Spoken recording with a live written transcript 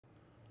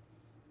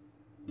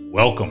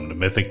Welcome to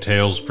Mythic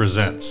Tales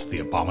Presents The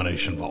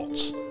Abomination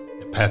Vaults,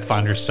 a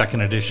Pathfinder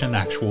 2nd Edition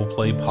actual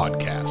play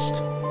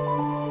podcast.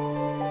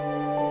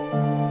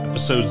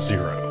 Episode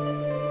 0.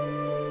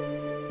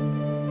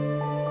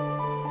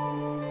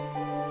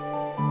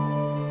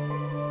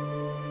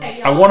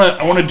 I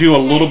want to do a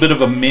little bit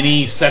of a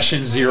mini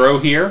session 0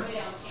 here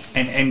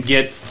and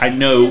get, I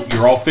know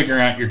you're all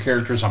figuring out your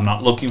characters. I'm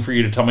not looking for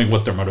you to tell me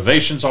what their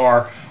motivations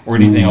are or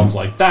anything else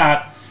like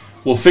that.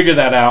 We'll figure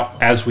that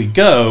out as we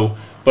go.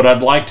 But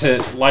I'd like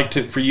to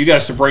for you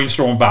guys to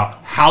brainstorm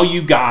about how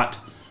you got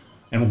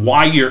and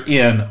why you're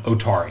in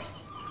Otari.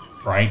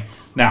 Right?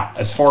 Now,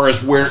 as far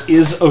as where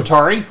is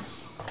Otari?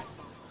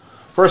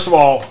 First of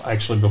all,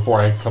 actually,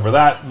 before I cover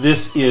that,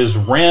 this is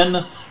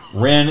Ren.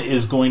 Ren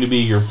is going to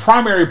be your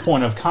primary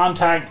point of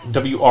contact,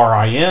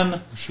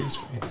 W-R-I-N. She's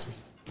fancy.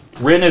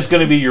 Ren is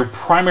going to be your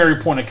primary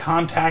point of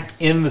contact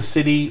in the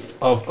city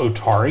of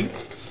Otari.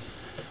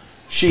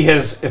 She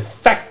has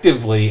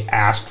effectively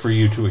asked for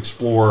you to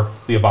explore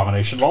the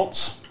Abomination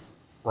Vaults,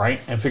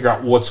 right? And figure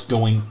out what's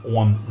going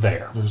on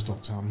there. Those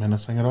don't sound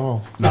menacing at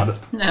all. Not at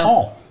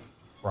all,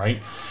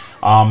 right?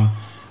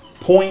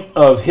 Point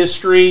of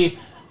history,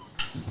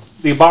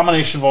 the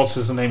Abomination Vaults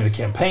is the name of the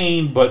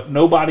campaign, but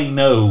nobody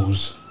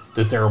knows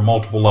that there are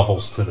multiple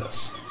levels to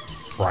this,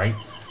 right?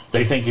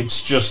 They think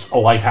it's just a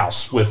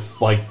lighthouse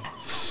with, like,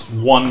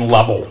 one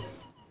level,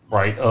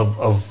 right,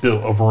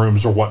 of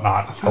rooms or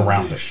whatnot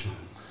around it.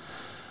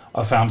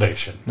 A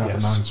foundation, Not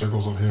yes. the 9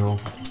 circles of hell.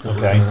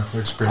 Okay.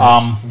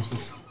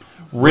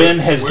 Ren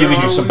has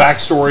given you some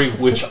backstory,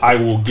 which I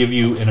will give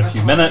you in a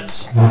few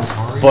minutes.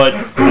 But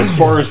as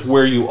far as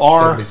where you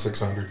are,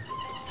 7,600.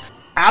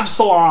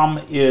 Absalom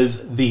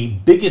is the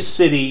biggest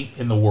city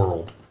in the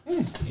world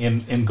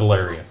in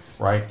Galarian,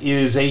 right? It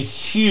is a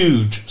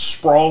huge,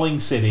 sprawling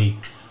city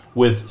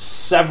with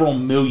several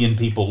million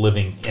people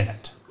living in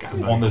it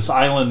on this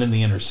island in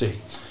the inner sea.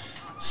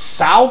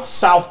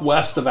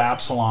 Southwest of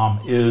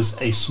Absalom is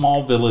a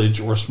small village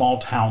or a small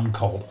town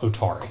called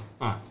Otari.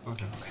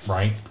 Okay.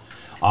 Right?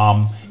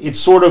 It's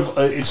sort of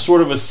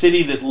a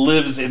city that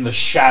lives in the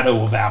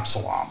shadow of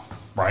Absalom.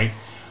 Right?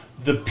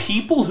 The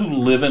people who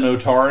live in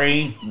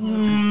Otari,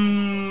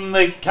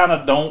 they kind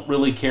of don't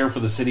really care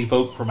for the city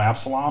folk from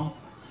Absalom.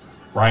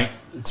 Right?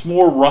 It's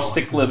more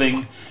rustic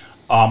living.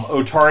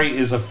 Otari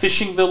is a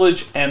fishing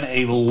village and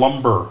a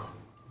lumber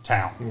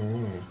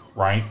town.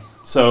 Right?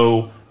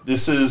 So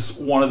this is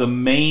one of the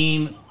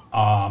main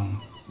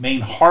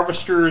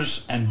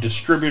harvesters and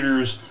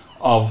distributors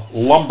of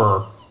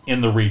lumber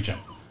in the region.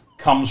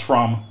 Comes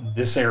from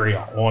this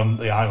area on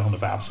the island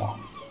of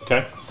Absalom.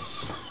 Okay?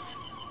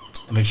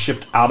 And they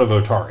shipped out of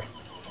Otari.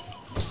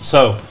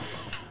 So,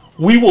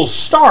 we will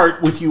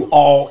start with you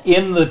all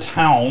in the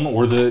town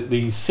or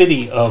the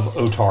city of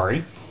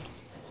Otari.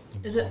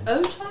 Is it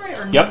Otari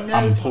or Yep, no?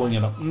 I'm pulling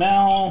it up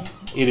now.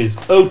 It is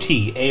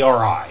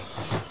O-T-A-R-I.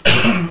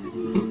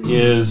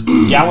 Is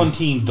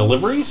Galantine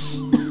Deliveries,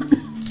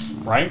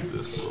 right?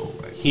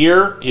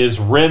 Here is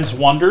Ren's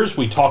Wonders.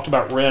 We talked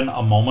about Ren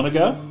a moment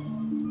ago.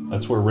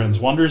 That's where Ren's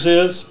Wonders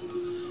is.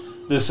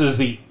 This is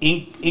the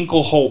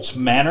Inkelholtz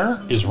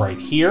Manor is right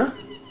here.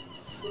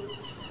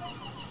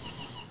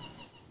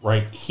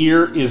 Right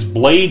here is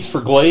Blades for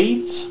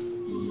Glades.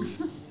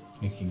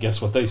 You can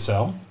guess what they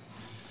sell.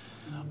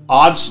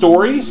 Odd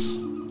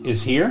Stories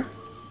is here.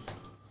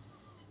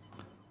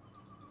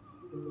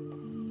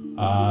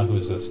 Who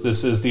is this?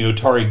 This is the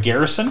Otari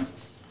Garrison.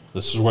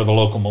 This is where the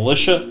local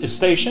militia is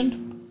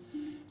stationed.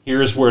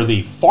 Here's where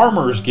the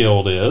Farmers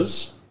Guild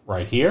is,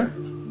 right here.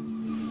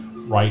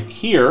 Right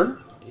here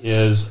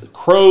is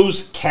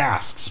Crow's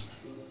Casks.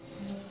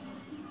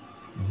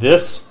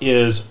 This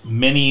is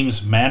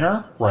Minim's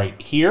Manor,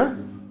 right here.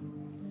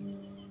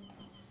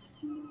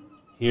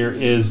 Here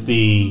is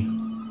the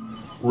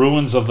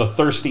Ruins of the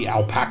Thirsty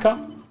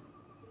Alpaca.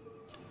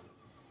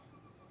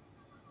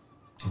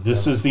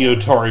 This is the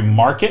Otari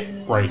Market,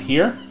 right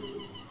here.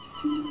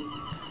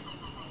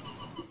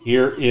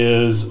 Here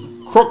is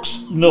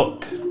Crook's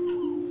Nook,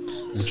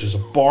 which is a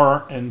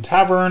bar and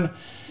tavern.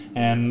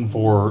 And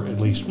for at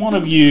least one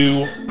of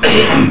you,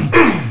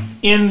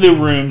 in the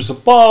rooms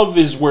above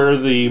is where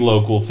the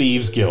local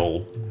Thieves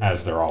Guild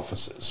has their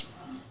offices.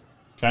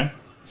 Okay?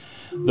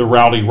 The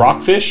Rowdy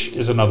Rockfish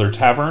is another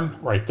tavern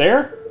right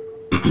there.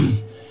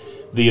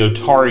 The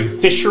Otari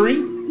Fishery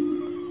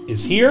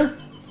is here.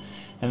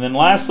 And then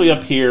lastly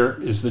up here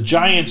is the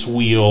Giant's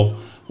Wheel,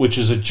 which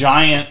is a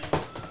giant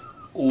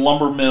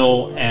lumber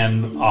mill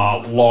and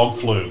log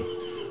flume.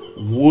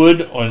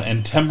 Wood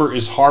and timber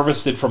is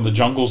harvested from the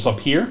jungles up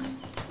here.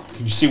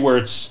 Can you see where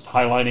it's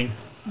highlighting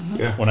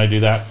when I do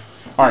that?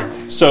 All right,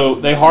 so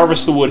they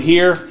harvest the wood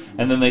here,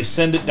 and then they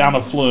send it down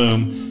a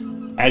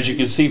flume. As you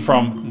can see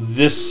from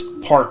this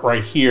part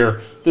right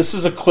here, this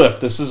is a cliff.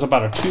 This is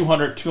about a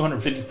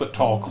 250 foot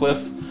tall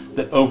cliff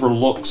that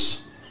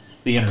overlooks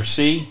the inner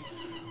sea.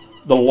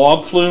 The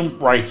log flume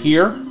right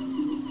here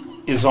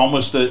is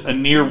almost a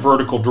near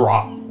vertical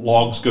drop.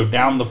 Logs go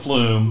down the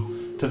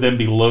flume to then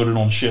be loaded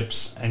on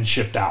ships and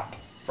shipped out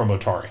from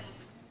Otari.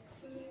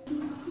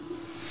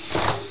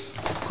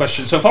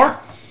 Questions so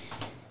far?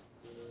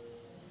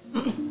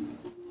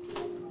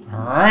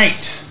 right.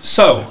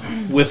 So,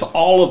 with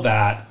all of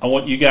that, I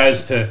want you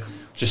guys to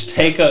just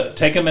take a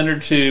minute or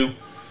two.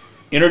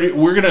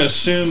 We're going to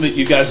assume that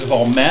you guys have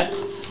all met,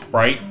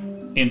 right?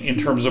 In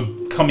terms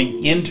of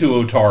coming into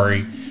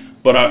Otari,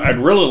 but I'd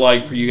really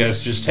like for you guys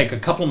to just take a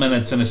couple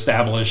minutes and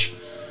establish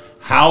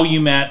how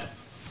you met.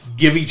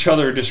 Give each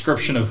other a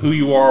description of who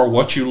you are,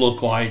 what you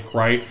look like,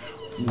 right?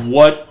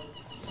 What,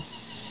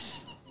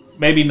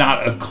 maybe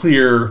not a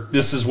clear,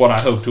 this is what I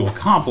hope to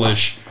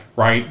accomplish,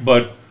 right?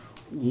 But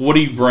what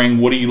do you bring?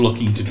 What are you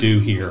looking to do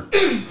here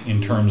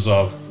in terms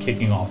of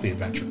kicking off the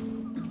adventure?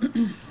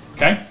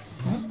 Okay?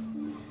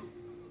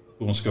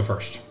 Who wants to go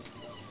first?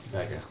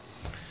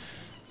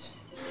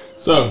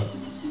 So,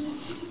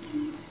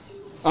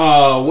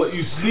 what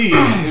you see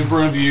in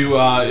front of you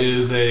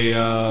is a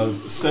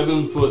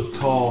 7-foot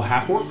tall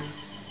half-orc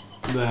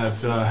that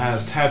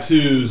has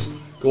tattoos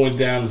going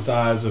down the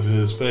sides of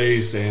his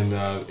face, and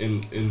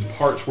in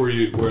parts where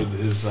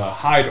his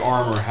hide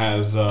armor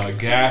has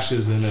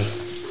gashes in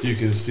it, you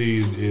can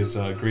see his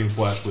green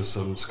flesh with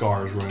some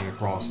scars running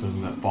across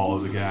them that follow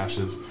the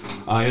gashes.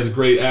 He has a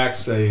great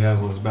axe that he has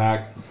on his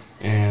back,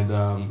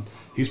 and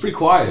he's pretty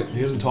quiet.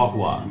 He doesn't talk a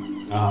lot.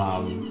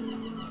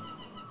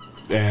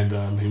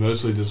 And he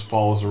mostly just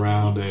follows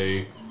around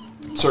a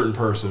certain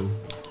person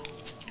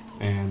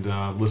and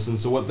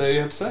listens to what they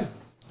have to say.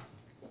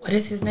 What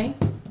is his name?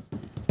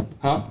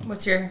 Huh?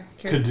 What's your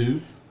character?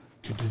 Kadu.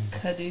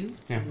 Kadu.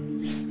 Yeah.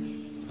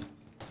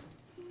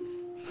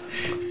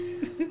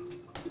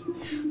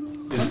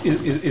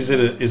 Is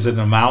it an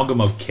amalgam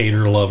of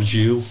Cater loves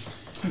you?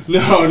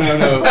 No.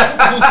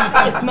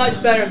 It's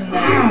much better than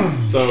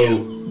that.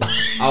 So,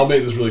 I'll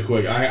make this really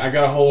quick. I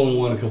got a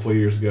hole-in-one a couple of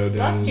years ago down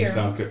Last in year.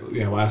 South Carolina.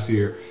 Yeah, last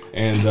year.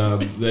 And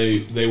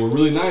they were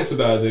really nice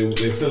about it.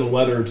 They sent a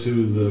letter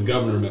to the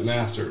governor,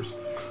 McMaster's.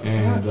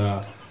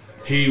 And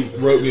he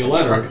wrote me a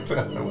letter.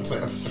 What's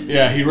that?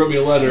 Yeah, he wrote me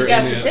a letter You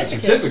got and a a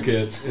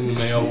certificate in the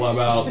mail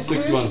about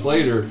 6 months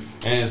later,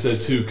 and it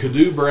said, to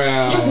Kadu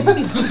Brown,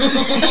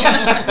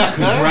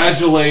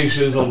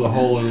 congratulations on the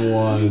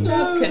hole-in-one. Good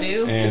job,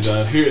 Kadu. And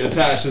here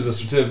attached is a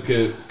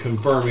certificate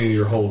confirming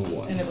your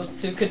hole-in-one. And it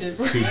was to Kadu.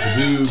 To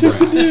Kadu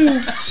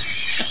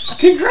Brown.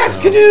 Congrats,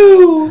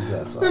 Canoe! Who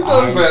does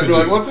that? Be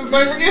like, what's his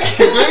name again?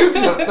 Dude?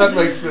 That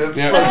makes sense.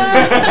 Yep.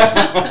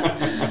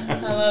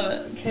 I love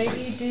it.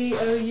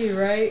 Kedou,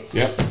 right?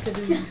 Yep.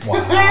 Kadu.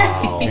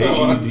 Wow.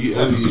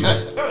 K-E-D-O-U.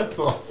 That's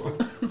awesome.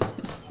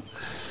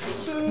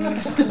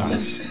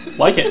 Nice.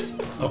 Like it.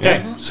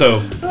 Okay,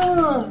 so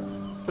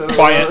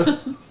quiet,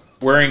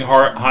 wearing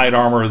hide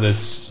armor that's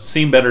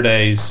seen better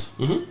days,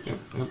 Yep.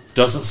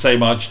 doesn't say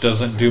much,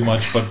 doesn't do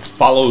much, but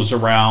follows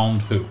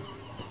around who?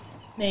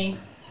 Me.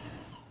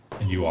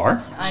 And you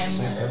are?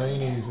 It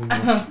ain't easy.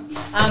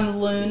 I'm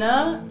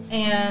Luna,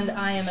 and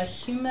I am a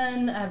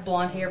human. I have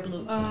blonde hair,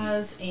 blue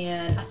eyes,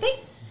 and I think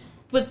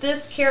with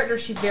this character,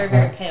 she's very,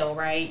 very pale,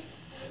 right?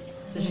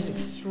 So she's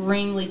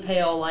extremely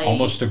pale, like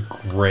Almost a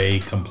gray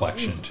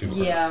complexion to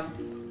her. yeah.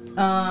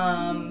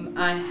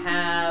 I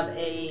have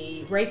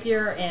a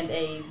rapier and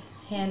a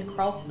hand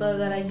crossbow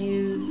that I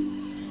use,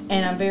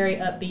 and I'm very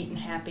upbeat and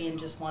happy, and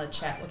just want to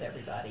chat with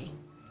everybody.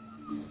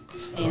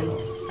 And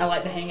I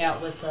like to hang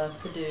out with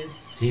Kadu.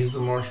 He's the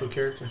martial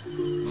character,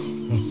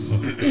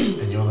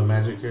 and you're the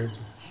magic character.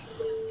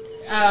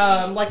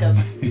 Like a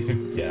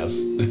Yes.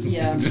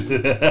 yeah. This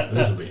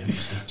will be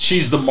interesting.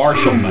 She's the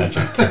martial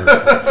magic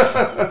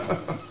character.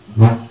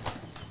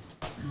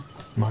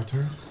 My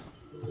turn.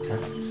 Okay.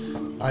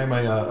 I am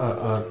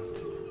a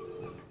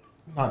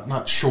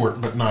not short,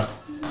 but not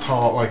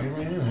tall. Like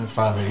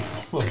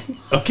 5'8".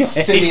 Okay.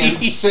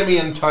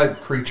 Simian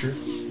type creature.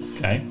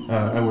 Okay.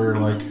 I wear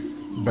like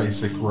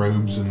basic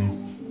robes and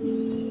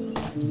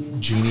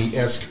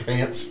genie-esque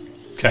pants.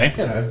 Okay.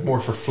 You know, more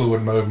for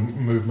fluid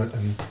movement,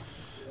 and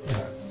you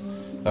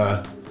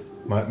know,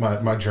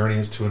 my journey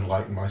is to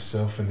enlighten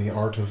myself in the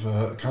art of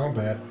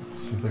combat.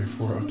 So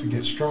therefore, to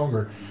get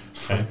stronger.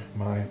 Okay.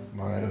 My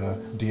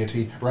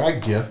deity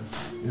Ragdia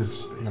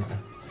is, you know,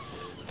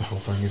 the whole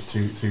thing is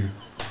to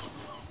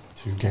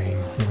gain,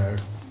 you know,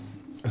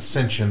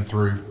 ascension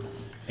through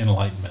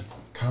Enlightenment.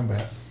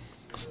 combat.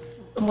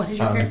 What is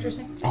your character's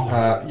name?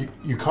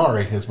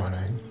 Yukari is my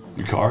name.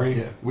 Yukari?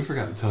 Yeah. We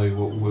forgot to tell you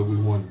what we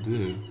want to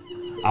do.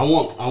 I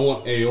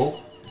want ale,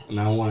 and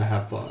I want to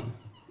have fun.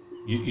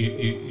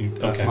 You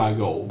That's okay. my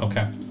goal.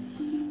 Okay.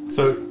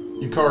 So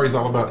Yukari is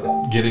all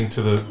about getting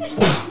to the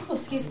Oh,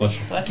 excuse me.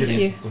 Bless Bless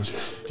you.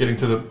 getting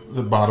to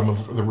the bottom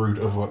of the root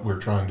of what we're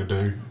trying to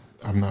do.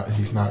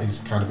 He's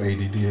kind of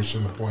ADD-ish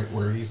in the point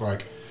where he's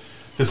like,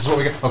 this is what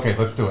we got. Okay,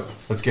 let's do it.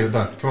 Let's get it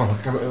done. Come on,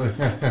 let's go.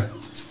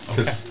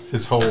 Because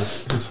his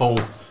whole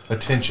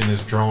attention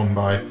is drawn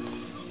by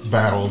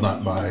battle,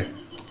 not by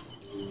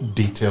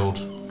detailed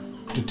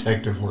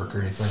detective work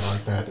or anything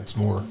like that. It's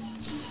more,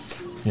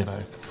 you know,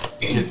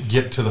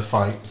 get to the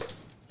fight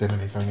than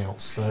anything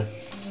else. So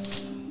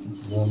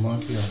More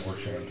monkey or more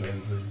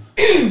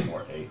chimpanzee?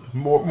 More ape.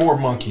 more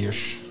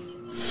monkeyish.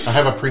 I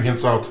have a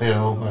prehensile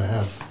tail. I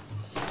have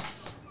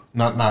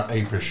not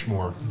apish,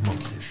 more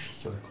monkeyish.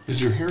 So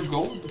Is your hair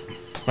gold?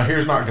 My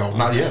hair's not gold.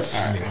 Not yet,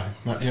 anyway.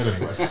 Not yet,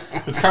 anyway.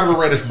 It's kind of a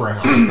reddish brown.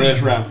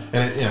 Reddish brown.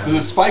 And Does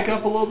it spike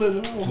up a little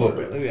bit? It's a little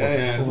bit.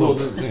 Yeah, a little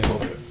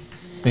bit.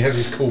 He has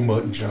these cool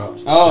mutton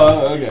chops.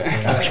 Oh, okay.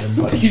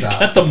 He's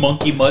got the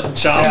monkey mutton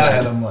chops. I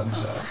had a mutton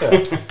chop.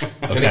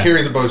 And he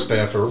carries a bow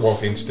staff or a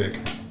walking stick.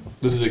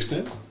 Does it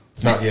extend?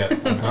 Not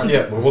yet. Not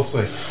yet, but we'll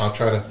see. I'll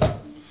try to...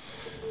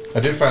 I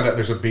did find out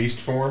there's a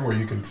beast form where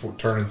you can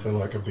turn into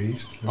like a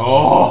beast.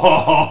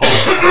 Oh!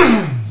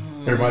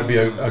 There might be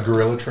a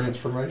gorilla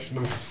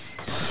transformation.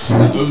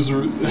 Those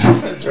are...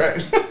 That's right.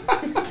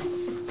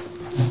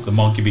 The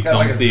monkey becomes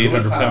like a the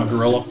druid 800-pound power.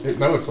 gorilla.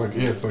 No, it's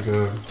like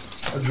a...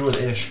 A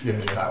druid-ish. Yeah.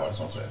 Power, that's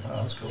what I'm saying. Oh,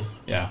 that's cool.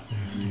 Yeah.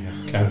 Yeah.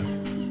 Okay. So,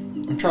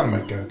 I'm trying to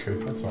make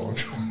Goku. That's all I'm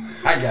trying.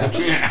 I got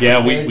you.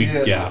 Yeah,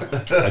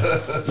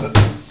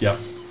 yep.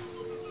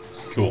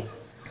 Cool.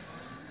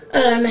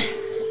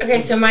 Okay,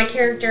 so my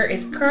character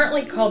is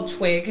currently called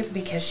Twig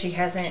because she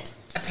hasn't,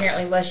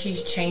 apparently, unless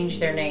she's changed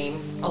their name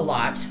a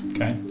lot,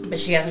 Okay. but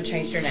she hasn't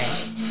changed her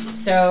name.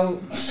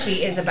 So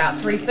she is about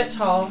 3 foot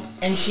tall,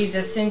 and she's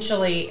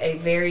essentially a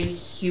very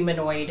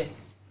humanoid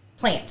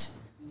plant.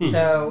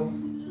 So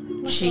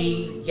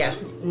she,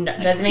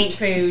 doesn't eat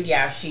food.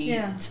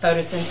 It's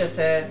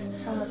photosynthesis.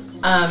 Oh, that's cool.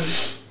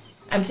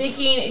 I'm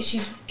thinking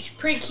she's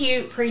pretty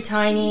cute, pretty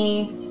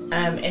tiny,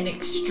 and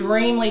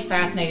extremely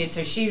fascinated.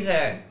 So she's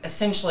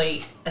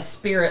essentially a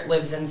spirit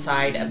lives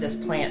inside of this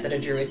plant that a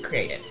druid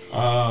created.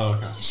 Oh,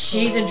 okay.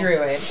 She's a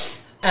druid,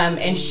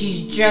 and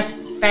she's just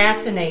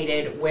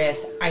fascinated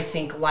with, I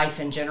think, life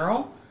in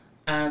general.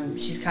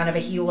 She's kind of a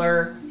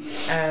healer.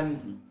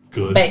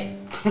 Good. But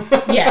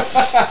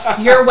yes,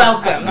 you're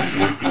welcome.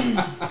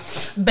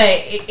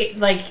 But it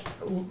like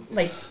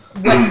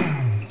what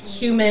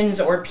humans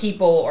or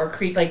people or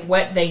like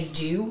what they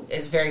do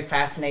is very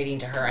fascinating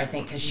to her. I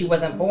think because she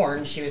wasn't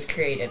born, she was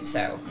created.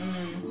 So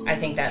I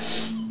think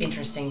that's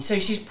interesting. So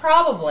she's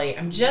probably,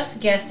 I'm just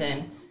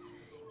guessing,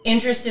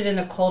 interested in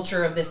the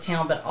culture of this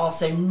town, but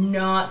also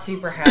not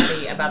super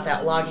happy about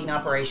that logging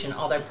operation.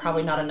 Although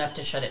probably not enough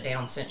to shut it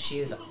down since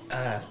she's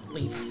a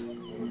leaf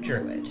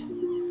druid.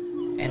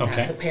 And Okay.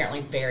 that's apparently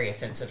very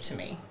offensive to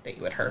me that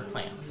you would hurt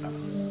plants. So.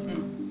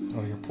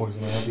 Oh, you're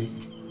poison ivy.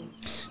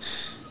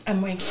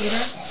 I'm way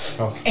cuter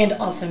Okay. and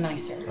also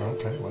nicer.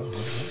 Okay. Well.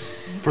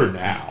 For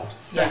now.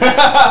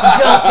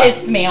 Don't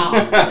piss me off.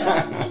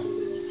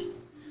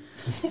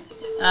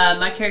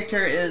 My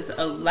character is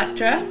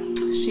Electra.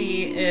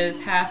 She is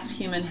half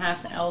human,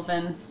 half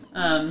elven.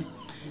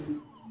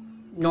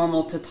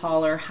 Normal to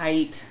taller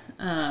height.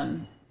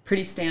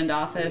 Pretty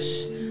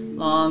standoffish.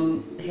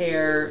 Long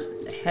hair,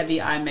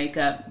 heavy eye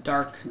makeup,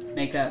 dark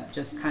makeup.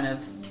 Just kind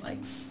of like,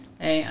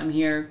 hey, I'm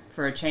here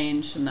for a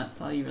change, and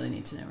that's all you really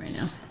need to know right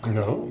now.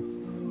 No.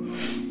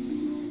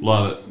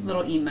 Love it.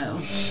 Little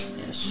emo-ish.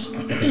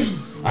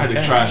 I had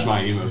to trash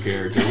my emo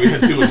character. We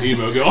had too much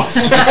emo going.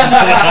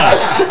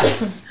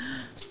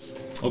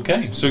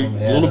 Okay, so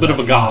a little bit of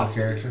a goth.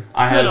 Character.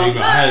 I had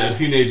a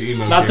teenage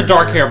emo Not the character.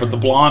 dark hair, but the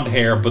blonde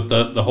hair, but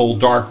the whole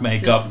dark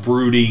makeup, Just-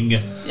 brooding.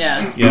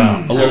 Yeah.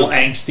 Yeah, a little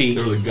They angsty.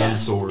 were the gun Yeah.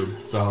 sword.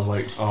 So I was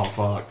like, oh,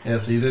 fuck. Yeah,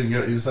 so you didn't go.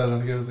 You decided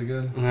to go with the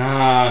gun.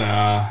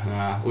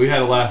 Nah. We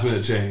had a last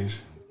minute change.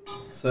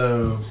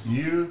 So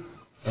you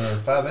are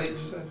 5'8", you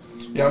said?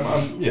 Yeah, I'm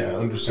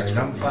under 6 And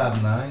I'm feet.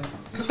 5'9".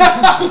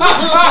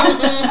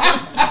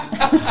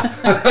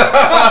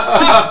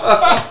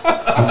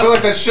 I feel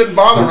like that shouldn't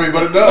bother me,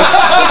 but it does.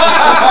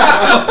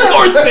 Of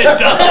course it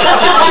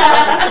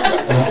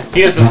does.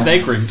 He has a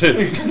snake ring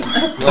too.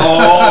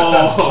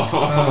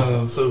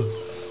 Oh. So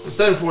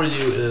standing for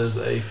you is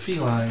a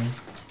feline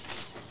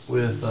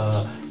with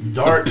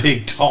dark, It's a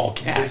big, tall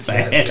cat, big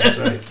man. That's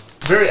right.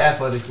 Very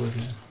athletic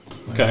looking.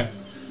 Okay.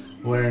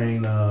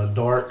 Wearing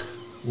dark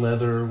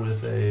leather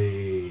with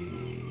a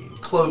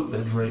cloak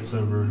that drapes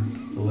over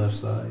the left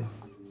side.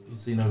 You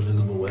see no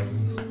visible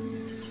weapons.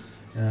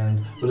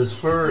 But his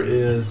fur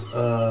is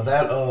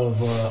that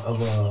of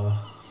a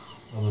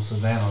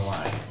savannah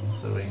lion.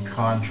 So in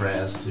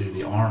contrast to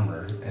the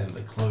armor and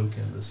the cloak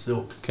and the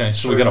silk. Okay,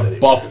 so we shirt got that a he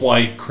buff wears.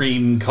 white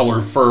cream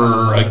color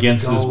fur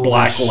against this goldish-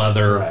 black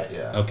leather. Right,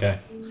 yeah. Okay.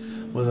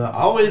 With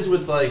always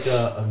with like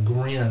a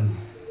grin,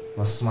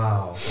 a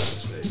smile on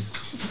his face.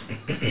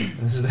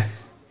 His name,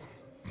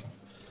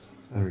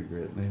 I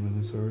regret naming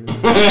this already.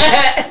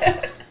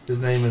 His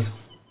name is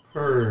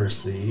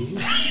Percy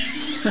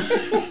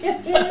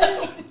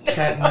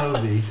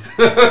Catnobi.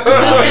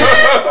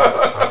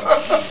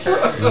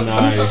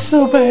 Nice.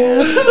 So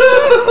bad.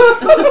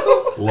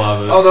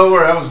 Love it. Oh, don't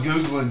worry, I was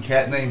googling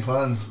cat name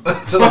puns.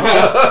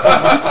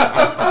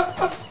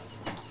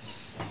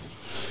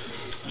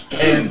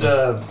 And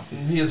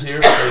he is here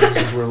because this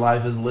is where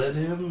life has led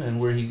him, and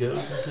where he goes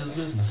is his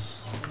business.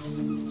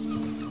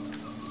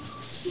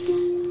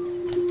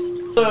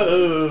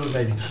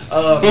 Maybe.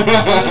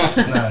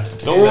 No.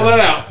 Don't rule that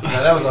out. No,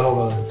 that was a whole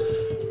other.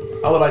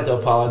 I would like to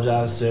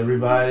apologize to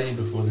everybody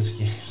before this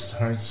game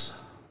starts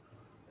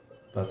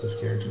about this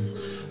character.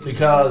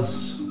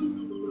 Because,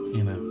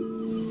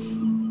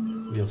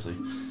 you'll see.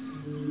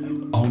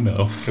 Oh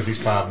no. Because he's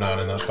 5'9"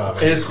 and not 5'8".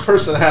 His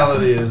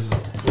personality is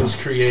was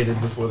created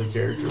before the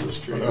character was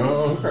created.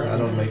 Oh, okay. I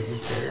don't make new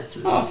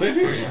characters. Oh, same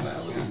here.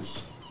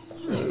 Personalities.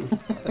 So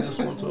I just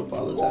want to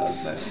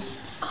apologize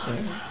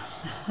now.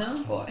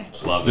 Oh boy.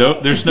 Love No,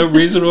 there's no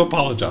reason to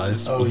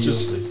apologize. Oh, We'll you'll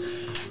just see.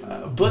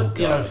 But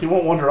he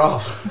won't wander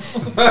off.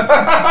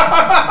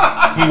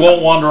 he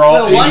won't wander off.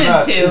 Well, one and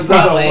not- two he's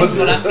not probably a is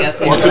what I'm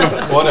guessing.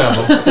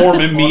 Whatever. Form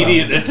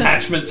immediate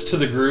attachments to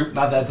the group.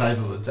 Not that type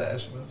of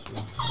attachments.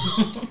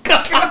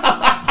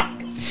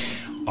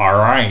 All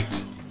right.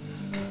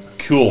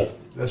 Cool.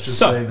 Let's just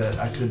So- say that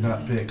I could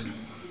not pick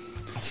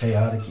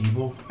chaotic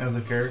evil as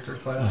a character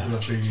class, because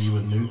I figured you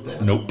would nuke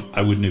that. Nope,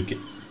 I would nuke it.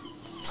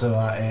 So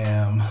I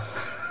am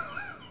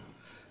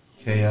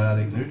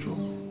chaotic neutral.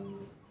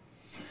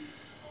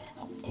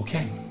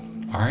 Okay.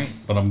 All right,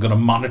 but I'm going to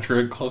monitor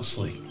it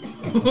closely.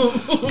 I'm You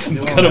won't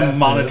going to have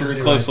monitor It'll it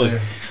be closely.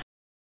 right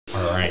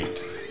All right.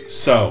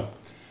 So,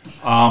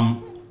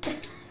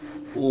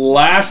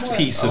 last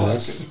piece of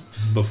this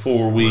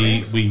before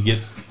we get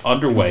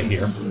underway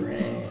here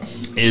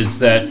is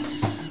that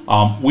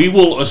we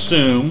will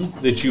assume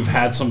that you've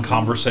had some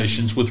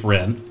conversations with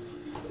Ren,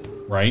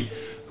 right?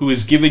 Who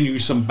has given you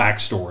some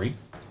backstory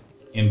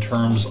in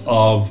terms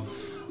of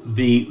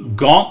the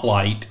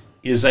Gauntlet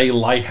is a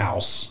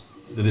lighthouse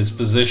that is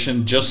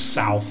positioned just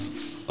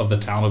south of the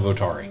town of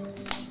Otari,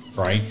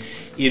 right?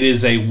 It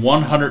is a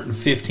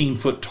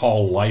 115-foot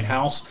tall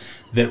lighthouse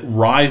that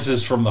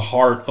rises from the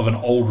heart of an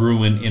old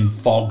ruin in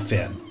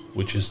Fogfen,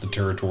 which is the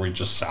territory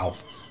just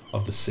south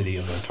of the city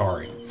of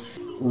Otari.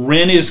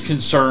 Ren is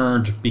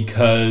concerned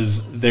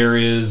because there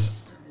is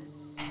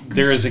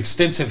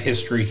extensive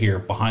history here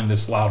behind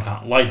this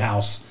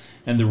lighthouse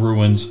and the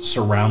ruins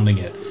surrounding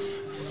it.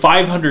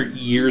 500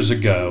 years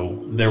ago,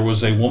 there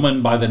was a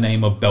woman by the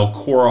name of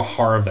Belcora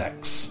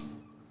Harvex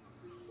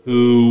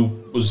who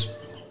was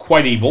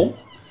quite evil,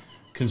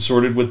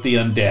 consorted with the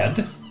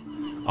undead,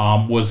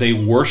 was a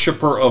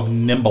worshiper of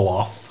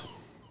Nimbeloth,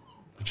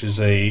 which is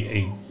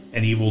an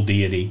evil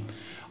deity,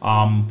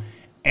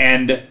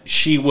 and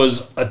she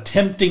was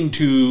attempting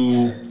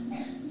to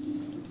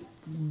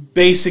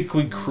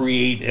basically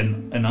create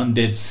an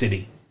undead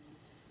city,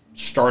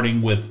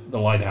 starting with the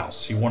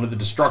lighthouse. She wanted the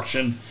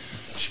destruction.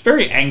 She's a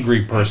very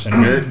angry person,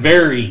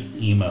 very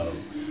emo.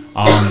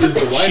 Is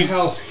the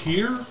lighthouse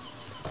here?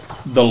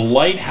 The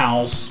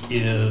lighthouse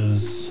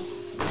is...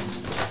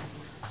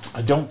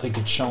 I don't think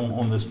it's shown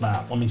on this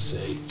map. Let me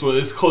see. So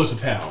it's close to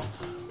town.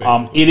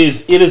 It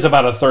is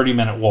about a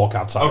 30-minute walk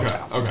outside of Okay,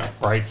 town. okay.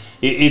 Right?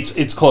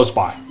 It's close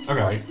by.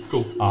 Okay, Right?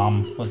 cool.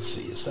 Let's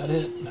see. Is that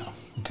it? No.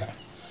 Okay.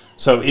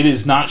 So it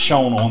is not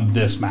shown on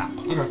this map.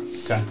 Okay.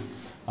 Okay.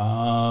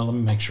 Let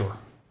me make sure.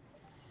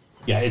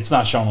 Yeah, it's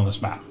not shown on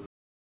this map.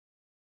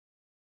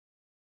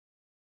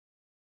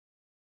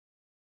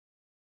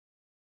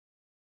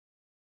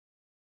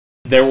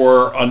 There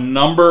were a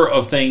number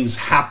of things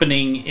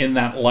happening in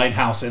that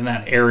lighthouse, in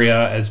that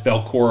area, as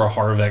Belcora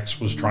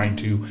Harvex was trying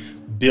to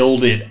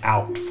build it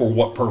out for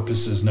what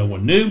purposes no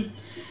one knew.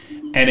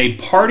 And a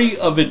party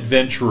of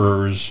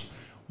adventurers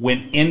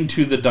went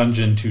into the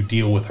dungeon to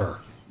deal with her,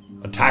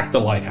 attack the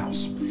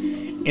lighthouse.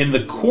 In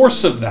the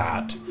course of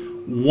that,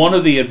 one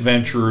of the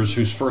adventurers,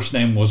 whose first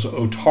name was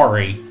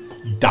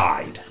Otari,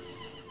 died.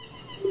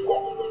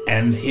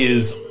 And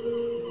his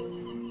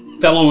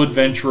fellow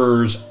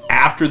adventurers,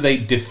 after they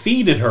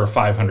defeated her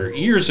 500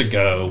 years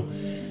ago,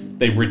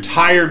 they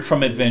retired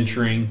from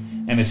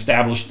adventuring and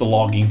established the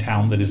logging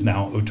town that is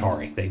now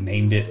Otari. They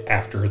named it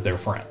after their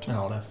friend.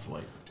 Oh, that's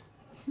like...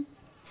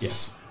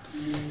 Yes.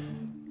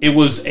 It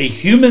was a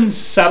human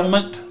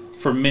settlement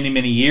for many,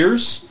 many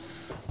years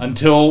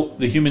until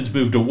the humans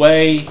moved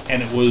away,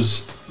 and it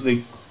was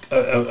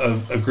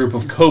a group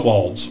of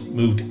kobolds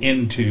moved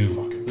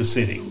into the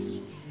city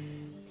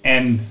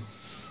and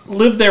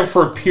lived there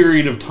for a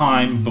period of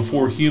time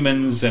before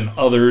humans and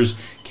others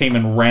came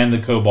and ran the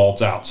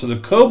kobolds out. So the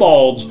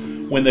kobolds,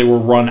 when they were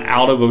run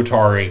out of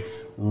Otari,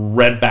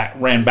 ran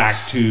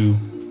back to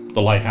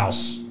the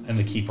lighthouse and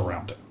the keep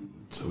around it.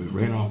 So we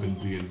ran off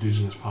into the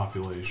indigenous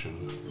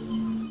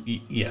population,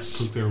 Yes.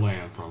 took their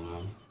land from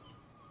them.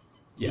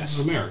 This Yes.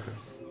 is America.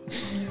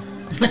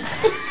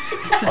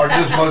 Or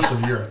just most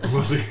of Europe.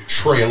 Mostly.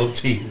 Trail of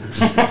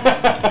Tears.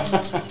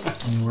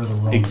 And we're the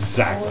Romans.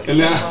 Exactly. And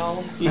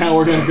now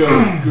we're gonna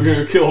go. We're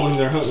gonna kill them in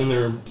their home, in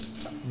their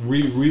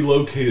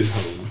relocated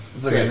home.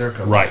 It's okay, they're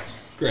coming. Right.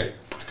 Great.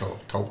 It's called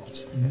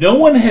kobolds. No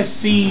one has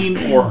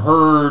seen or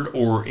heard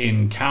or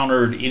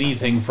encountered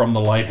anything from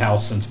the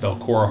lighthouse since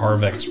Belcora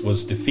Harvex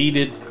was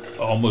defeated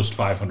almost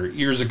 500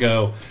 years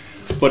ago.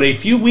 But a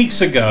few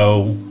weeks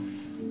ago,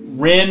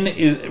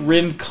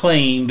 Ren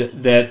claimed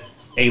that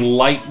a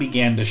light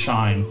began to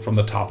shine from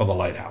the top of the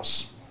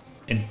lighthouse.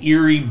 An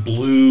eerie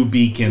blue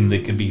beacon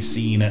that could be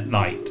seen at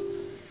night.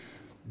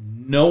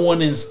 No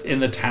one in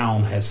the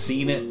town has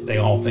seen it. They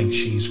all think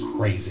she's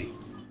crazy.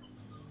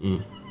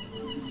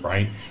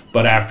 Right?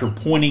 But after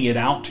pointing it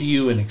out to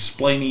you and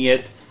explaining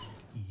it,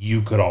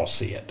 you could all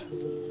see it.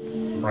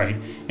 Right?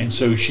 And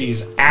so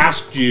she's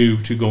asked you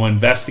to go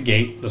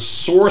investigate the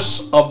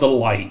source of the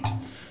light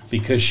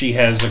because she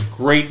has a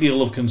great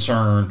deal of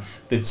concern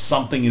that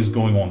something is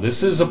going on.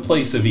 This is a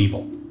place of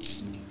evil.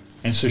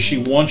 And so she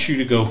wants you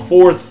to go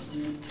forth,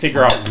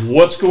 figure out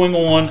what's going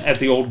on at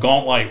the old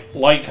Gauntlet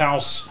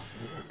Lighthouse,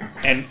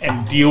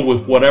 and deal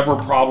with whatever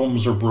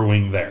problems are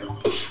brewing there.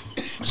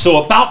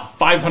 So about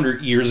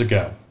 500 years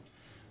ago,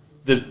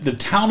 the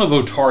town of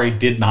Otari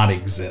did not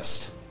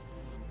exist.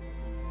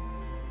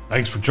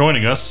 Thanks for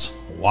joining us.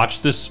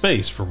 Watch this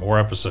space for more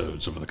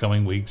episodes over the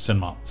coming weeks and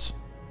months.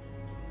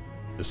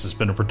 This has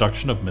been a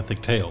production of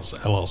Mythic Tales,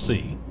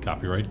 LLC.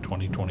 Copyright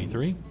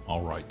 2023.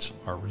 All rights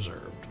are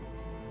reserved.